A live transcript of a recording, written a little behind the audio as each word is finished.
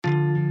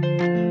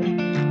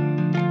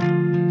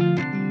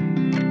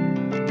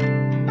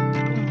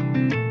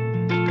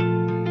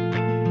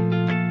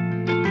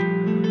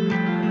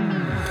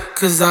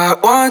'Cause I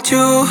want you.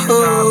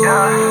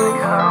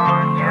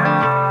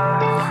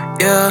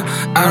 Yeah,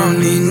 I don't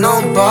need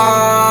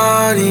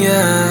nobody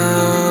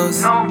else.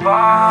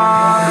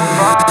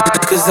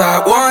 'Cause I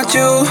want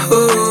you.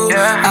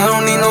 I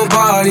don't need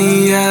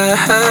nobody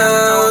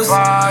else.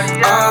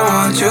 I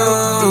want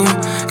you.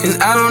 'Cause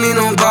I don't need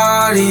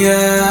nobody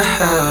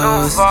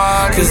else.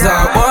 'Cause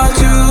I want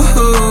you.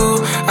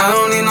 I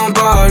don't need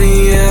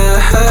nobody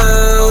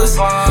else.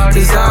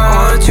 'Cause I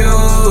want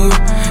you.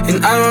 And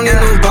I don't need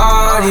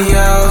nobody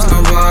else.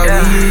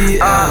 Nobody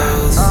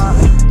else.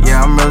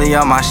 Yeah, I'm really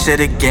on my shit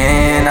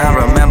again. I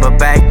remember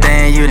back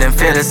then you didn't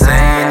feel the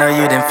same. No,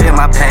 you didn't feel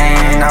my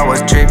pain. I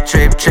was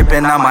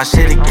tripping on my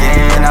shit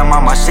again. I'm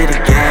on my shit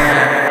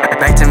again.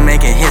 Back to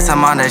making hits,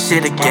 I'm on that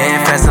shit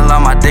again. Faster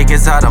on my dick,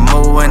 it's hard to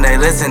move when they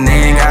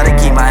listening. Gotta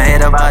keep my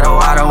head up out the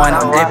water when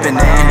I'm dipping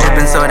in.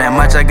 Dipping so that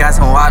much, I got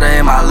some water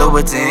in my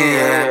Louboutin,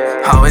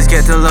 yeah. Always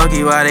get the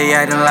low-key while they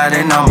acting like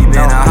they know me.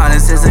 Been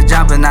 100 since the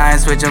jump and I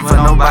ain't switching for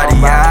nobody.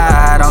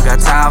 I don't got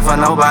time for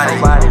nobody.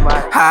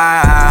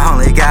 I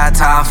only got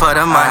time for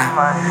the money.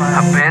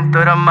 I've been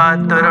through the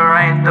mud, through the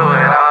rain, through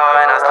it all.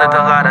 And I slipped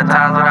a lot of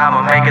times, but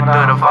I'ma make it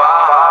through the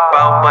fall.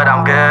 But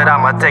I'm good,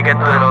 I'ma take it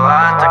through the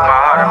lot. Took my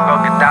heart and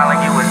broke it down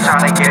like you was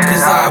trying to get it.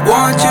 'Cause I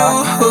want you.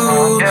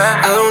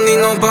 I don't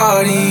need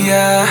nobody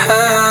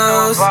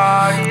else.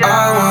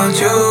 I want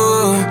you.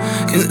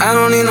 'Cause I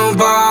don't need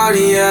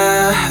nobody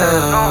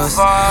else.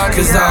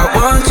 'Cause I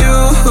want you.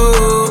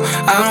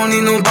 I don't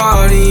need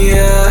nobody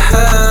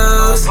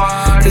else.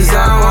 'Cause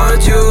I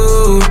want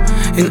you.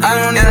 And I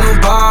don't need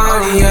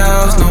nobody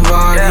else.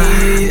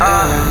 Nobody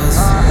else.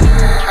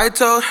 I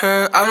told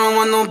her I don't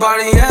want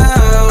nobody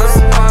else.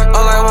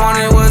 All I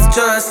wanted was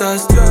just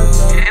us two.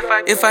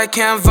 If I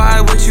can't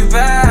vibe with you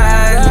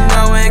back, you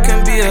know it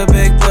can be a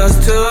big plus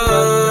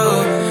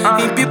too.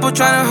 Need people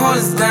trying to hold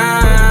us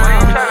down.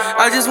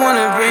 I just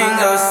wanna bring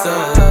us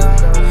up.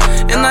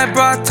 And I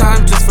brought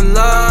time just for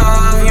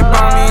love. You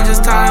brought me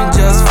just time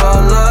just for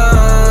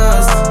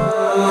lust.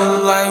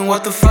 Like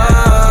what the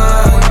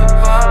fuck?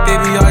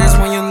 Baby, I just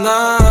want your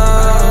love.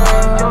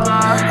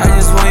 I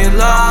just want your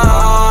love.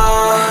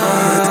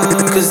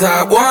 'Cause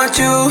I want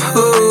you.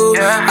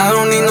 I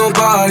don't need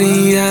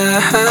nobody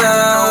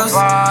else.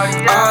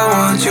 I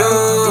want you.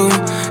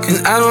 'Cause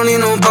I don't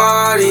need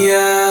nobody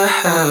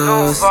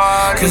else.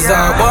 'Cause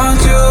I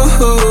want you.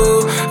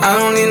 I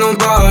don't need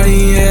nobody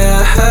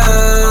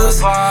else.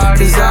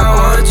 'Cause I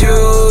want you.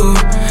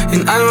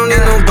 And I don't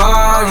need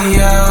nobody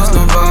else.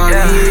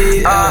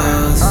 Nobody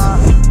else.